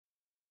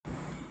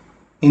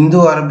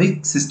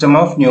Indo-Arabic system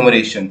of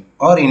numeration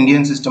or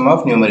Indian system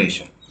of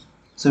numeration.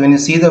 So when you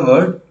see the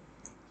word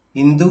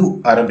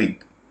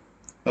Indo-Arabic,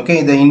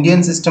 okay, the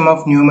Indian system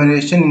of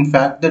numeration, in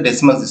fact, the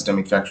decimal system,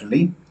 it's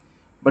actually,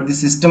 but the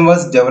system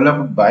was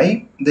developed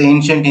by the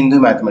ancient Hindu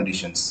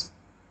mathematicians.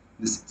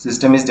 This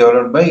system is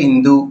developed by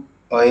Hindu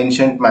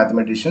ancient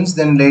mathematicians.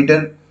 Then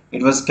later,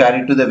 it was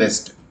carried to the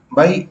West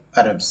by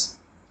Arabs.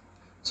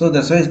 So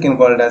that's why you can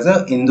call it as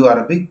a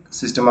Indo-Arabic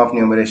system of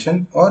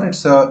numeration, or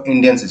it's a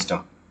Indian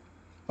system.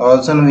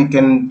 Also, we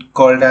can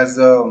call it as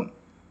a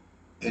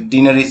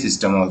denary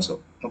system also.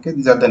 Okay,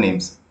 these are the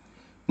names.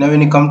 Now,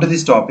 when you come to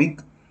this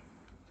topic,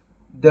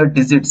 the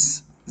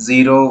digits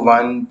 0,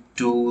 1,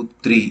 2,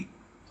 3,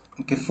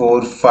 okay,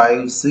 4,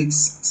 5, 6,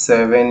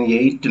 7,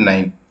 8,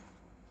 9.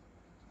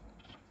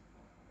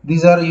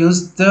 These are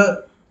used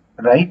the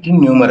right in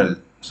numeral.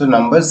 So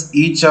numbers,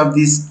 each of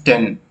these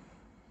 10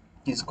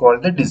 is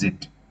called the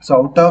digit.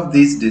 So out of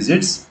these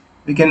digits,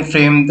 we can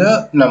frame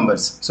the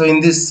numbers. So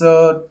in this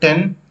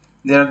 10,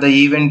 there are the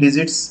even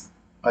digits,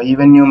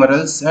 even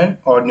numerals and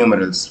odd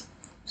numerals.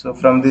 So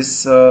from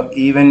this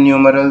even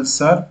numerals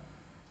are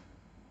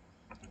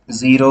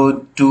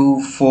 0,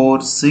 2,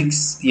 4,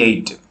 6,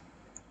 8.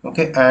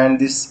 Okay, and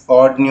this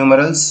odd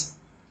numerals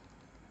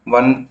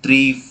 1,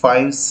 3,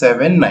 5,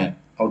 7, 9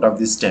 out of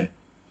this 10.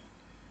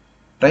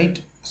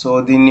 Right,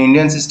 so the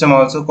Indian system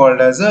also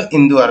called as a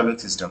Indo-Arabic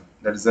system.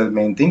 That is the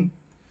main thing.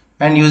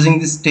 And using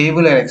this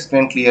table, I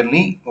explain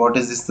clearly what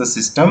is this the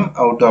system,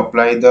 how to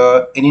apply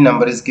the any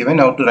number is given,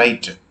 how to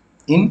write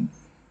in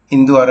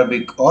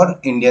Indo-Arabic or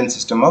Indian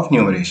system of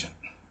numeration.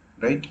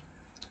 Right,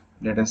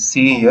 let us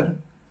see here.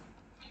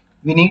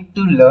 We need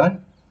to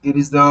learn it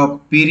is the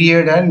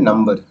period and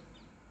number.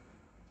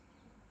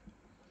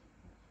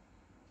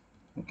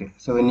 Okay,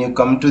 so when you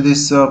come to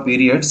this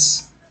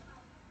periods,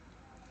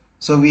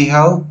 so we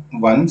have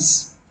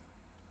ones,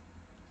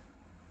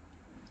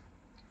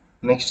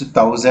 next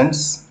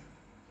thousands,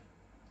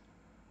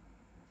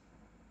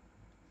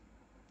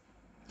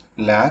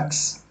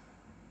 lakhs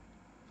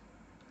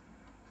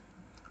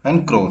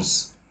and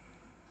crores.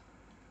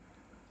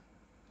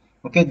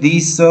 Okay,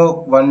 these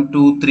 1,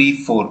 2,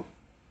 3, 4.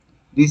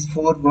 These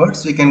four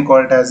words we can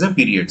call it as a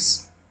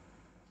periods.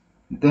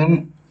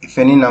 Then if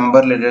any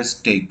number, let us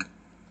take.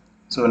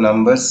 So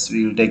numbers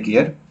we will take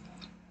here.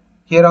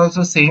 Here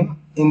also same.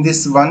 In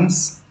this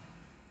ones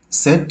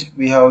set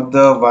we have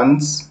the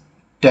ones,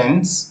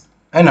 tens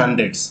and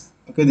hundreds.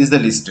 Okay, this is the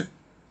list.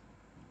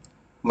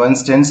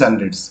 Ones, tens,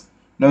 hundreds.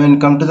 Now when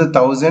come to the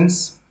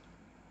thousands,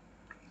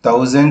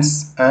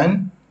 thousands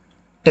and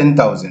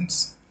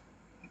 10,000s.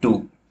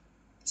 2.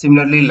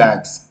 Similarly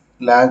lakhs,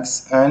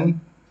 lakhs and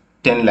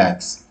 10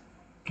 lakhs.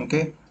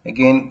 Okay,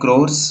 again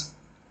crores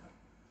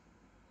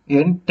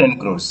and 10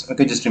 crores.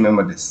 Okay, just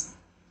remember this.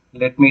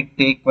 Let me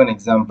take one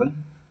example.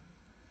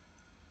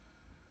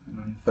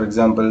 For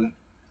example,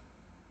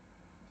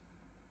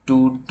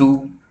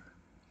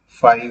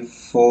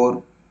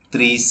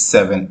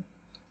 22547.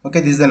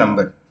 Okay, this is the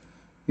number.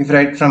 If you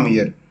write from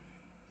here,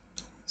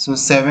 so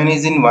 7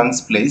 is in ones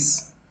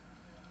place,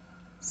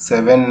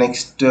 7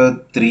 next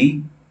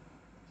 3,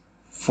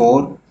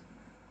 4,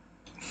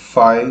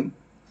 5,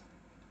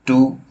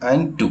 2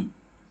 and 2.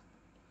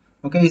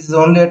 Okay, this is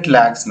only at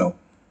lakhs now.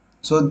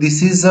 So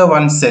this is a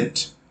one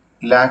set.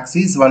 Lakhs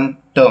is one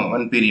term,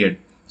 one period.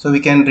 So we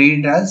can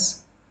read it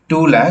as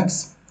 2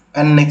 lakhs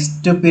and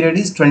next period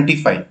is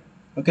 25.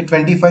 Okay,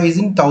 25 is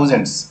in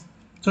thousands.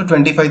 So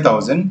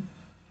 25,000.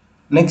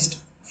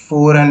 Next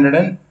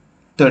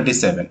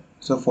 437.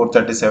 So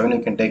 437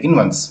 you can take in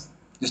once.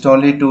 Just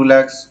only 2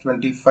 lakhs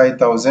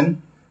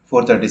 25,000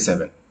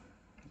 437.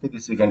 Okay,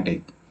 this we can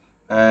take.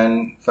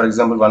 And for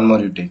example, one more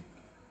you take.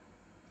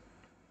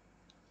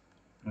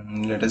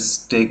 Let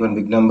us take one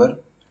big number.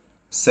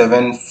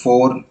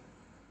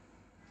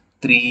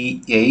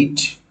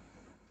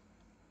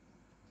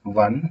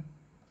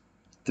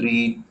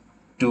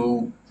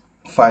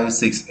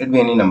 74381325 it be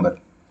any number.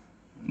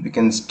 We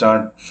can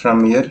start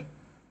from here.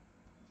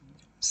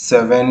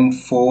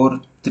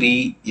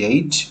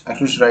 7438,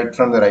 actually should write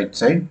from the right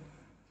side.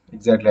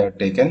 Exactly, I have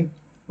taken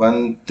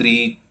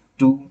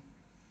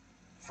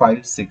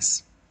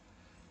 13256.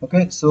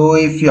 Okay, so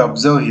if you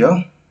observe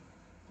here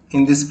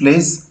in this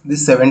place,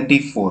 this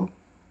 74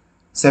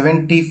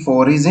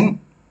 is in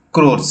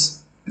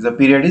crores. The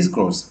period is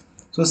crores.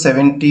 So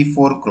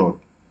 74 crore.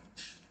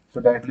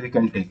 So directly we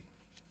can take.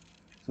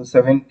 So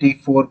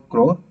 74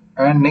 crore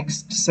and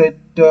next set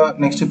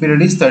next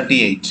period is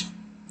 38.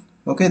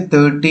 Okay,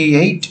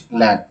 38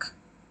 lakh.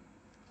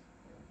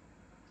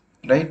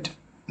 Right.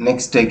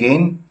 Next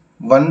again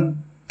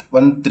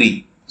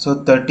 113.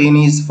 So 13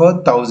 is for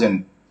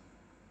 1000.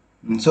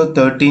 So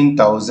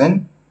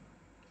 13,000.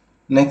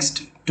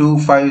 Next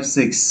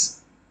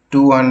 256,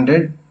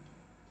 200,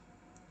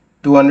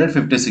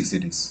 256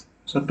 it is.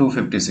 So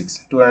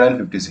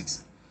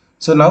 256.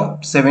 So now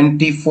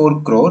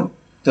 74 crore,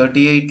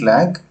 38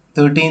 lakh,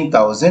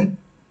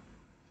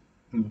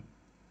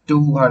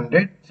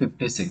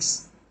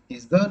 13,256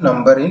 is the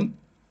number in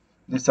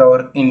this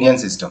our Indian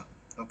system.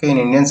 Okay, in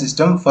Indian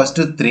system, first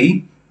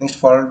 3 next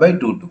followed by 2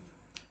 2.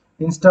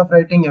 Instead of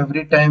writing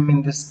every time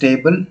in this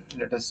table,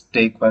 let us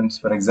take ones,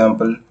 for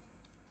example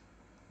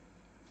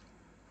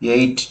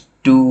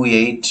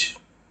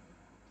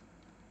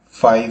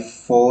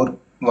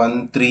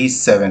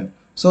 828541137.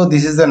 So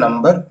this is the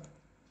number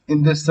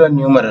in this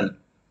numeral.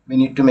 We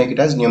need to make it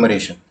as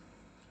numeration.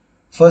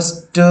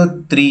 First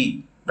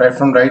three, right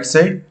from right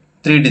side,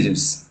 3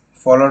 digits,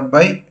 followed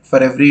by, for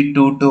every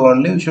 2 2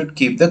 only we should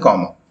keep the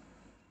comma.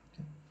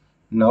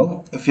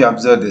 Now if you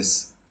observe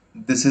this,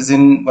 this is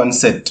in one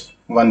set,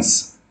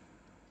 ones.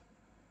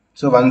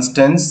 So ones,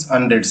 tens,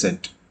 hundred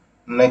set.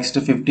 Next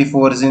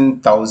 54 is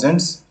in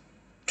thousands,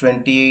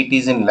 28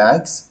 is in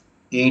lakhs,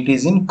 8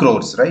 is in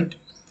crores, right?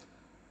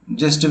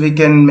 Just we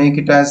can make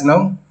it as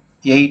now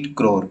 8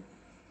 crore.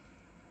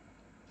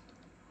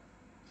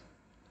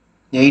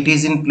 8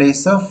 is in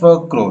place of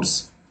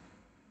crores.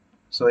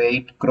 So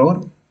 8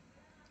 crore.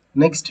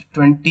 Next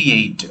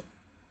 28.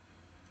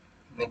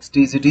 Next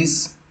is it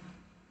is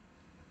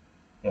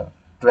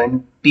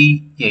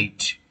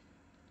 28.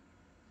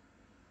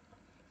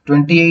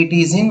 28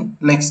 is in,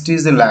 next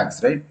is the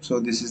lakhs, right? So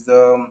this is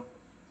the,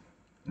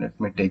 let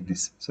me take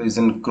this. So it's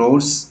in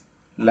crores,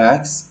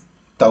 lakhs,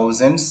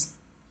 thousands,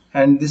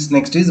 and this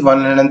next is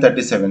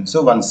 137.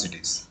 So once it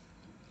is.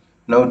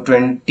 Now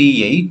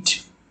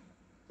 28,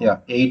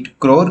 8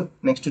 crore,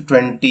 next to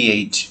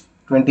 28.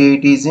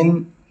 28 is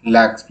in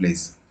lakhs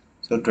place.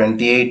 So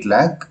 28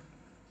 lakh.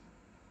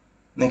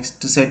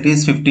 Next set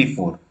is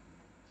 54.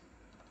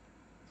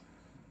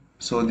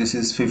 So this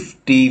is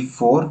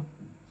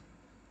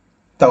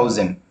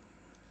 54,000.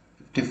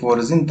 54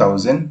 is in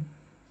thousand.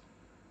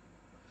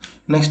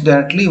 Next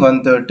directly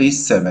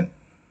 137.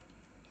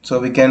 So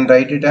we can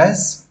write it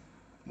as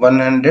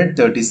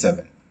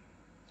 137.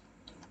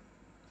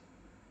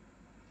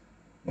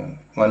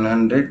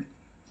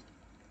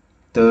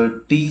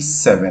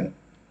 137.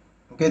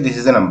 Okay, this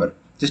is the number.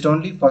 Just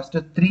only first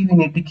three we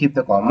need to keep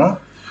the comma.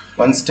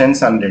 Ones,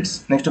 tens,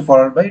 hundreds. Next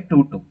followed by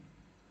 2 2.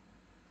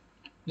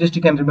 Just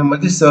you can remember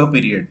this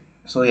period.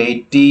 So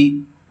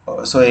 80.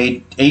 So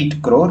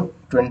 8 crore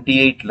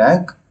 28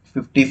 lakh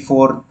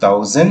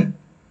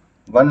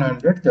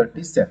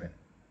 54,137.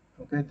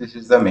 Okay, this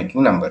is the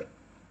making number.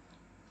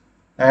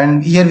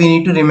 And here we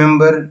need to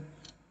remember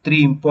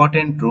three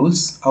important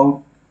rules.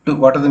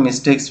 What are the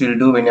mistakes we'll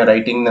do when you're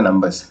writing the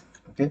numbers.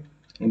 Okay,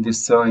 in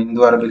this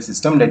Indo-Arabic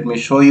system, let me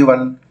show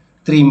you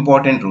three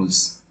important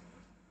rules.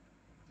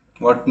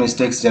 What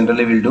mistakes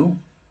generally we'll do.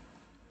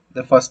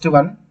 The first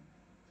one.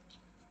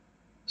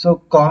 So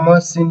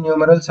commas in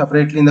numerals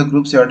separately in the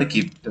groups you have to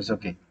keep. That's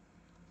okay.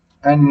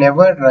 And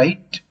never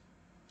write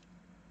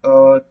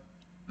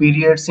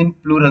periods in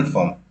plural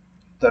form.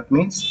 That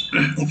means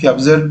if you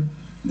observe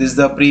this is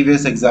the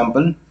previous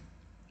example,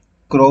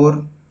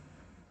 crore,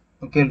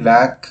 okay,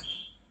 lakh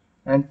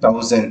and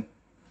thousand.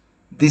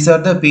 These are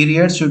the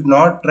periods should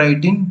not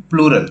write in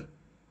plural.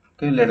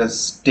 Okay, let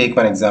us take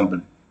one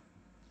example.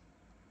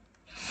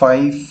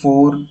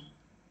 54,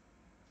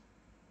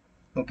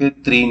 okay,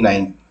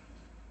 39.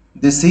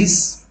 This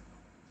is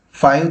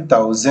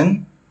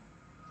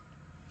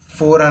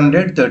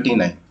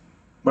 5,439.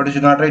 But you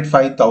should not write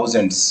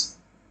 5,000s.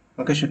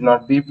 Okay, should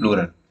not be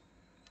plural.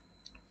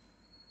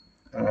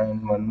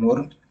 And one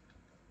more.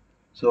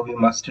 So we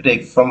must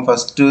take from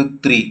first to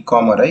 3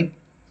 comma, right?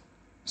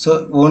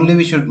 So only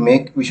we should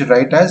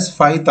write as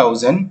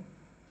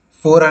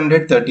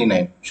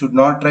 5,439. Should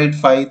not write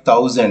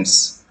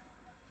 5,000s.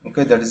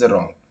 Okay, that is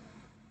wrong.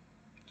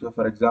 So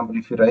for example,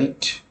 if you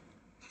write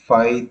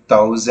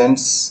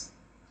 5,000s,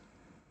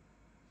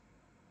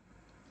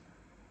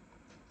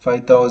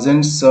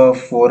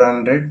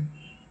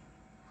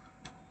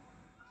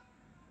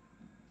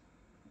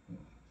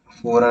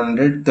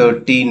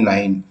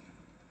 439.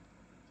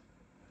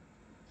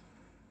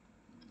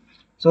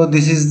 So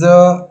this is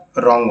the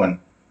wrong one.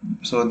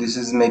 So this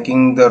is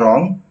making the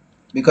wrong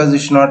because you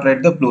should not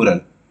write the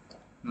plural.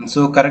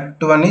 So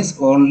correct one is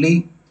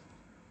only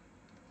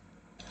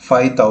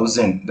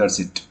 5,000. That's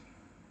it.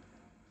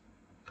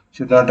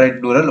 Should not write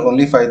plural,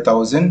 only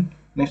 5,000.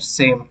 Next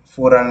same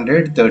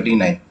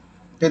 439.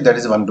 Okay, that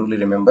is one rule,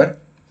 remember.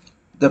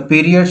 The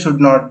period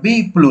should not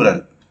be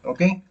plural.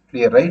 Okay,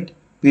 clear, right?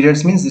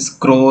 Periods means this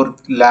crore,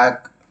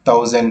 lakh,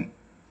 thousand.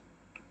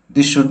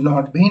 This should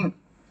not be in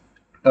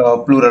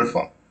plural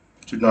form.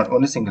 Should not,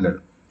 only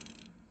singular.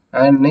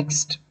 And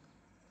next,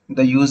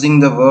 the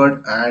using the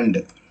word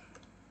and.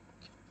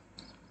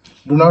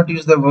 Do not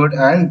use the word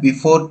and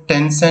before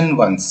tens and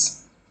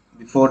ones.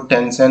 Before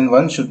tens and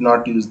ones should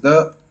not use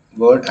the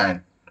word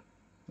and.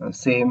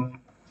 Same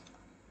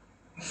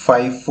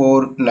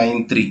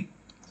 5493.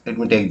 Let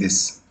me take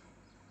this.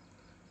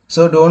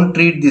 So don't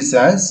treat this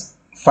as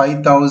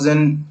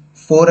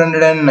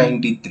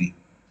 5,493.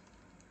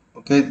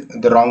 Okay,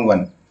 the wrong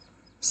one.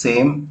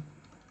 Same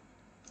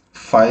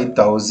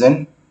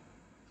 5,000.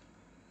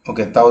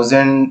 Okay,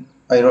 1,000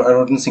 I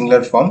wrote in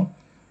singular form,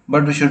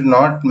 but we should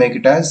not make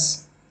it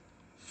as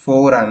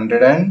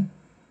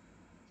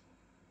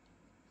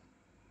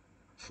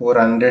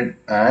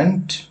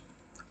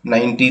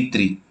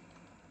 493.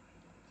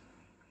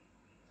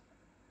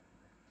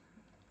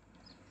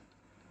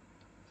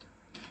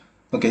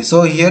 Okay,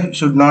 so here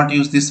should not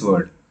use this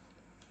word.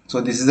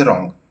 So this is the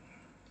wrong.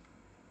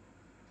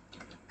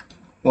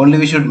 Only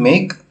we should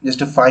make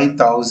just a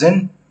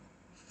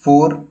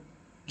 5004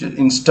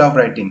 instead of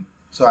writing.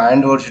 So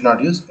and word should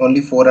not use,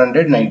 only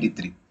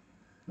 493.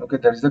 Okay,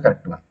 that is the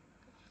correct one.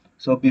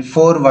 So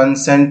before one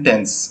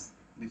sentence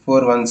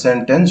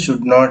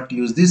should not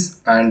use this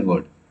and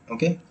word.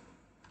 Okay,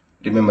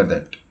 remember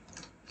that.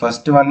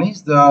 First one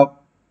is the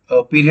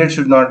period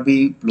should not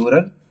be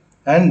plural,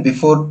 and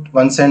before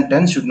one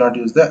sentence should not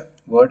use the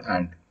word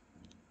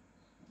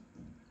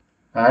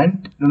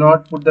and do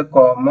not put the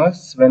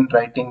commas when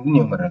writing the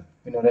numeral.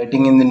 When you're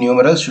writing in the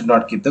numerals, should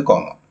not keep the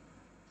comma.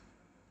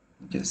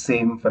 Okay,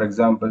 same, for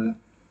example,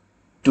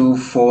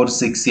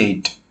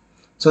 2468.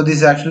 So this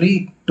is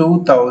actually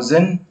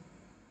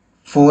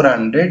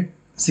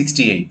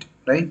 2468,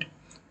 right?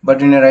 But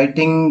when you're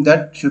writing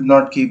that, should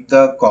not keep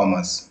the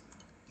commas.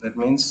 That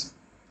means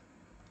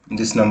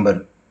this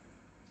number.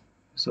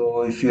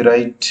 So if you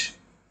write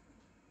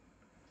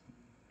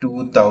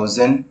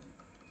 2000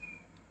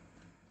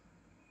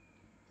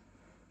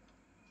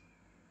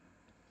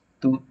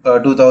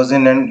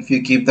 2000, and if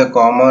you keep the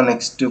comma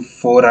next to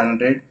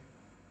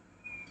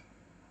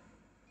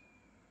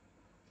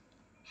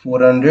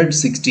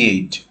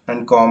 468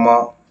 and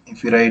comma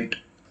if you write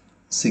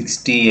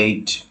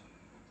 68.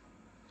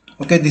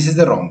 Okay, this is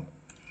the wrong.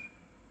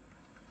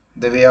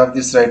 The way of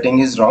this writing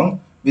is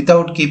wrong.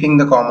 Without keeping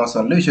the commas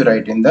only, we should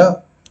write in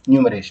the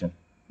numeration.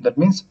 That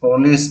means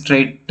only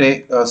straight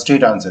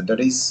answer, that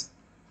is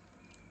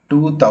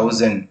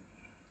 2000.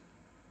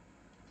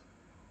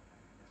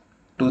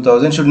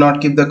 2000 should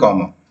not keep the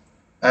comma,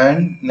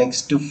 and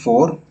next to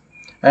 4,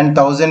 and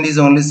 1000 is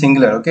only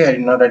singular. Okay, I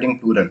am not writing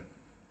plural.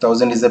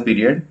 1000 is the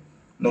period.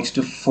 Next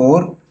to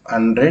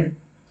 400,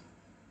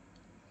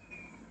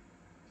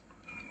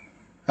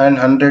 and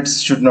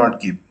hundreds should not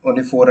keep,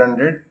 only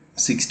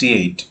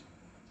 468.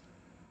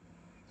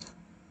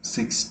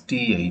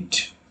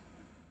 68.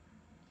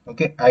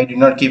 Okay, I did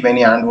not keep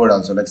any and word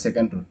also, like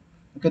second rule.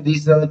 Okay,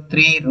 these are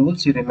three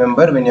rules you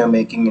remember when you are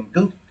making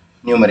into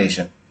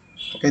numeration.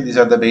 Okay, these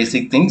are the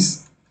basic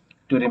things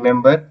to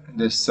remember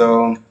this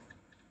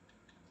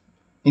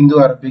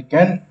Indo-Arabic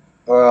and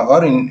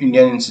or in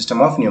Indian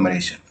system of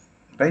numeration,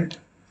 right?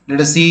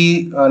 Let us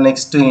see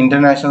next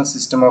international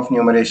system of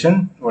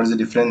numeration. What is the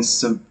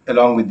difference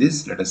along with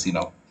this? Let us see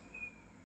now.